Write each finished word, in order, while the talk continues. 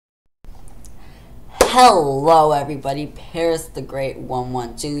Hello everybody, Paris the Great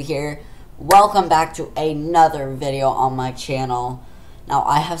 112 here. Welcome back to another video on my channel. Now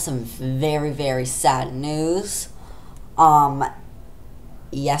I have some very sad news.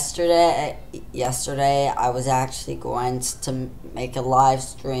 Yesterday I was actually going to make a live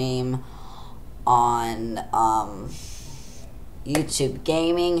stream on YouTube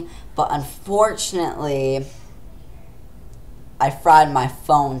Gaming, but unfortunately I fried my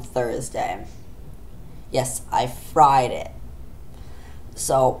phone Thursday. Yes, I fried it.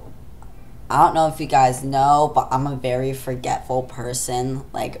 So, I don't know if you guys know, but I'm a very forgetful person.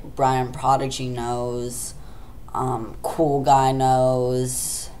 Like, Brian Prodigy knows. Cool Guy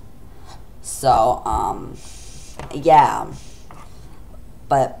knows. So, yeah.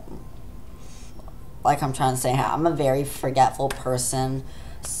 But, like I'm trying to say, I'm a very forgetful person.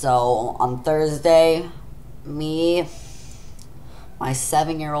 So, on Thursday, me, my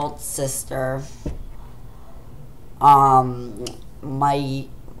 7-year-old sister, my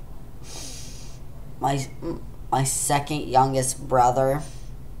second youngest brother,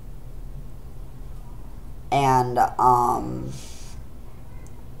 and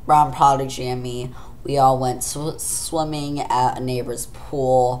Brown Prodigy and me, we all went swimming at a neighbor's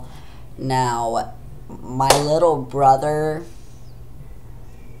pool. Now, my little brother,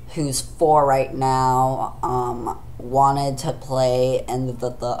 who's 4 right now, wanted to play in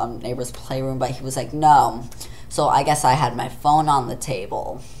the neighbor's playroom, but he was like, no. So I guess I had my phone on the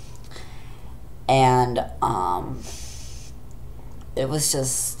table, and it was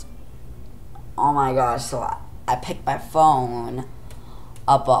just, oh my gosh. So I picked my phone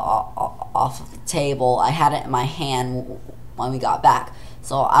up off of the table. I had it in my hand when we got back.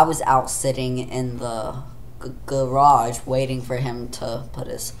 So I was out sitting in the garage waiting for him to put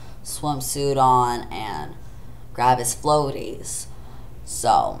his swimsuit on and grab his floaties.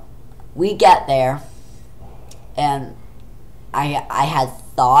 So we get there, and I had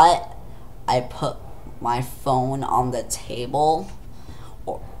thought I put my phone on the table,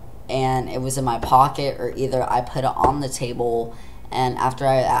 and it was in my pocket, or either I put it on the table, and after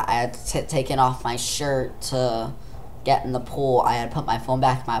I had taken off my shirt to get in the pool, I had put my phone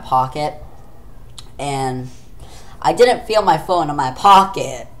back in my pocket, and I didn't feel my phone in my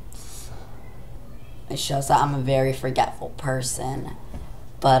pocket. It shows that I'm a very forgetful person.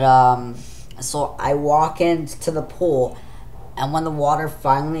 But, so I walk into the pool, and when the water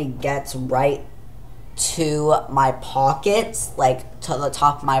finally gets right to my pockets, like to the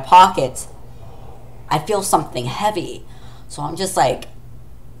top of my pockets, I feel something heavy. So I'm just like,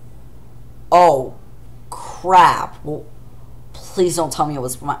 oh crap, well, please don't tell me it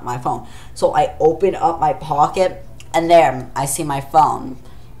was my phone. So I open up my pocket, and there I see my phone.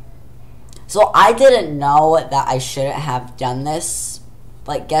 So I didn't know that I shouldn't have done this,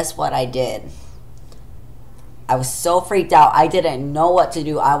 but guess what I did? I was so freaked out. I didn't know what to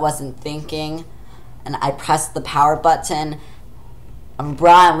do. I wasn't thinking. And I pressed the power button. And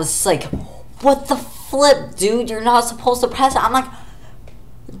Brian was just like, what the flip, dude? You're not supposed to press it. I'm like,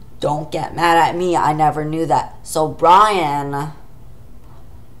 don't get mad at me. I never knew that. So Brian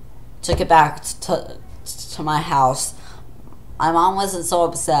took it back to my house. My mom wasn't so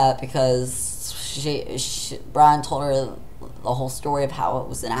upset because Brian told her the whole story of how it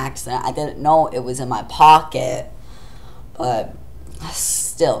was an accident. I didn't know it was in my pocket, but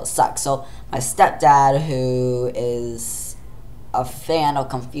still, it sucks. So my stepdad, who is a fan of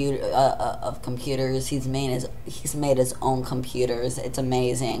computers, he's made his own computers. It's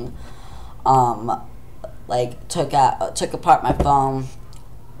amazing. Like took apart my phone,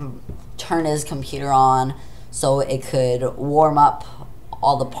 turned his computer on so it could warm up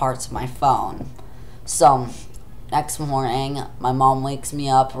all the parts of my phone. So next morning, my mom wakes me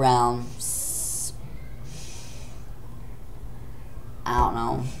up around, I don't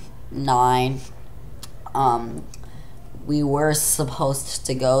know, 9. We were supposed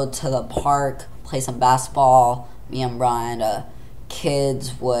to go to the park, play some basketball. Me and Brian, the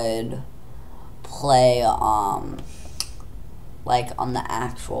kids would play, like on the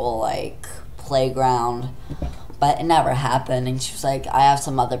actual, like, playground. But it never happened, and she was like, I have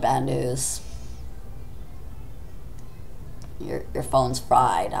some other bad news. Your phone's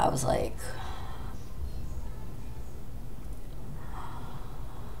fried. I was like,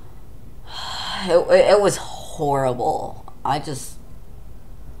 it was horrible. I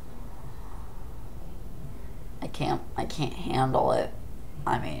can't handle it.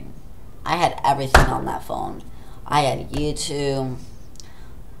 I mean, I had everything on that phone. I had YouTube.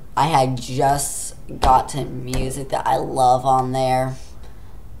 I had just gotten music that I love on there.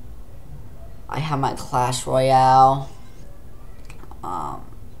 I have my Clash Royale.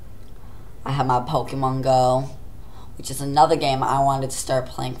 I I have my Pokemon Go, which is another game I wanted to start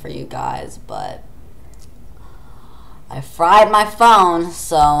playing for you guys, but I fried my phone,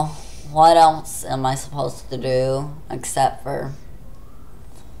 so what else am I supposed to do except for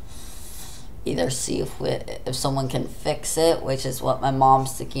either see if someone can fix it, which is what my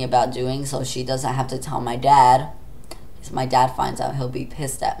mom's thinking about doing, so she doesn't have to tell my dad, because my dad finds out, he'll be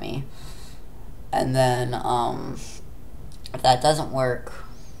pissed at me. And then if that doesn't work,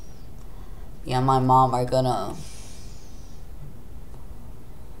 me and my mom are gonna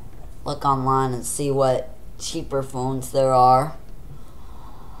look online and see what cheaper phones there are.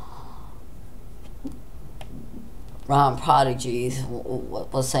 Ron Prodigy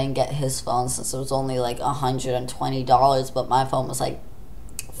was saying get his phone since it was only like $120, but my phone was like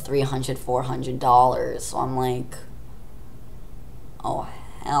 $300, $400. So I'm like, oh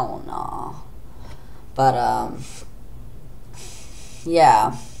hell no. But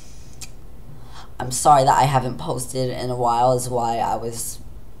yeah, I'm sorry that I haven't posted in a while, is why I was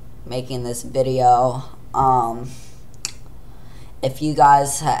making this video. If you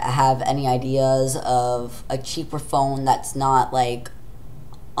guys have any ideas of a cheaper phone that's not like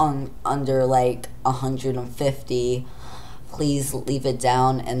under like 150, please leave it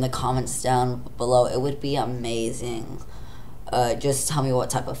down in the comments down below. It would be amazing. Just tell me what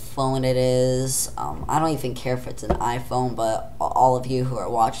type of phone it is. I don't even care if it's an iPhone, but all of you who are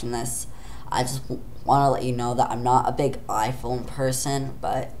watching this, I just want to let you know that I'm not a big iPhone person,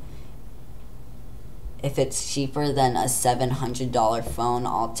 but if it's cheaper than a $700 phone,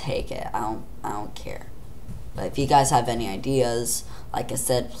 I'll take it. I don't care. But if you guys have any ideas, like I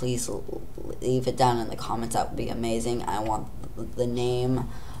said, please leave it down in the comments. That would be amazing. I want the name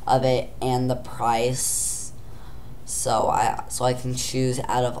of it and the price, so I can choose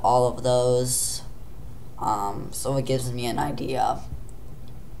out of all of those. So it gives me an idea.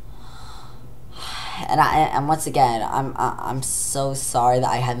 And once again, I'm so sorry that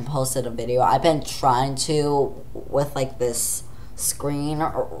I haven't posted a video. I've been trying to with like this screen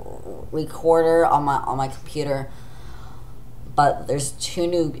recorder on my computer, but there's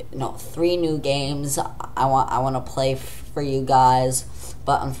three new games I want to play for you guys.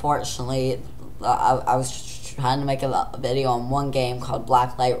 But unfortunately, I was trying to make a video on one game called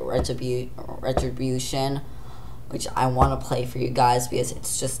Blacklight Retribution, which I want to play for you guys because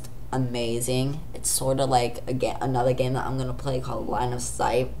it's just amazing. It's sort of like another game that I'm gonna play called Line of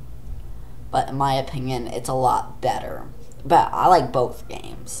Sight, but in my opinion, it's a lot better. But I like both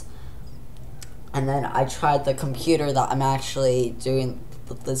games. And then I tried the computer that I'm actually doing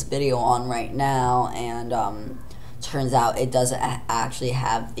this video on right now, and turns out it doesn't actually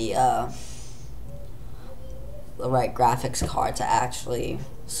have the right graphics card to actually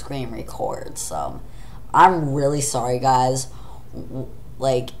screen record. So I'm really sorry, guys.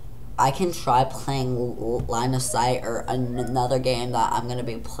 Like, I can try playing Line of Sight or another game that I'm going to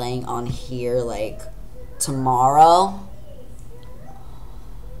be playing on here like tomorrow.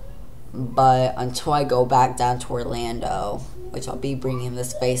 But until I go back down to Orlando, which I'll be bringing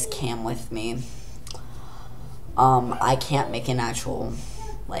this face cam with me, I can't make an actual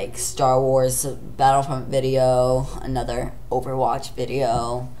like Star Wars Battlefront video, another Overwatch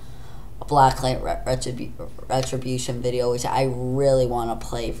video, a Blacklight Retribution video, which I really want to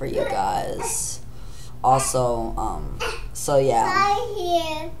play for you guys. Also, so yeah.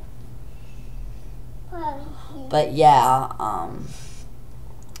 But yeah,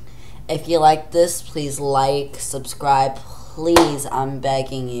 if you like this, please like, subscribe, please, I'm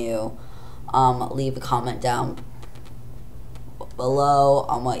begging you. Leave a comment down below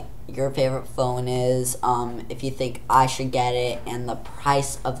on what your favorite phone is, if you think I should get it, and the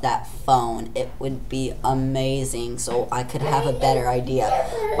price of that phone. It would be amazing, so I could have a better idea.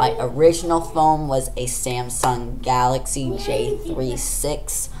 My original phone was a Samsung Galaxy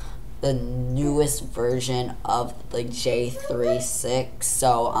J36, the newest version of the J36.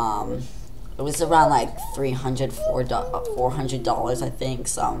 So it was around like $400 I think.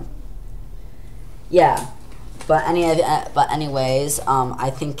 So yeah. But anyways,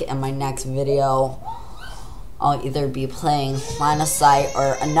 I think in my next video, I'll either be playing Line of Sight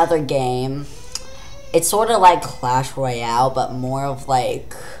or another game. It's sort of like Clash Royale, but more of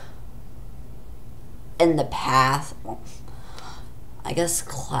like in the past. I guess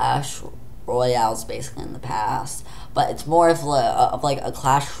Clash Royale is basically in the past, but it's more of like a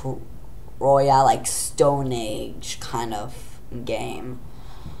Clash Royale, like Stone Age kind of game.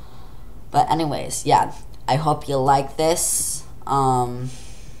 But anyways, yeah. I hope you like this. Comment,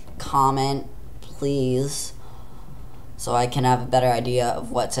 please, so I can have a better idea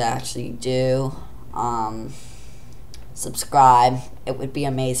of what to actually do. subscribe. It would be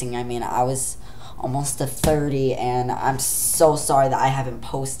amazing. I mean, I was almost to 30, and I'm so sorry that I haven't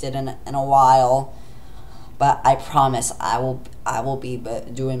posted in a while. But I promise I will be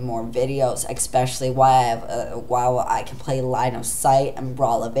doing more videos, especially while I can play Line of Sight and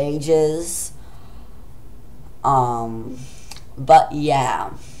Brawl of Ages. But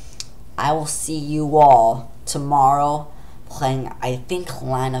yeah, I will see you all tomorrow playing, I think,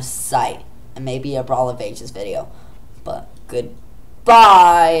 Line of Sight and maybe a Brawl of Ages video. But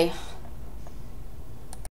goodbye.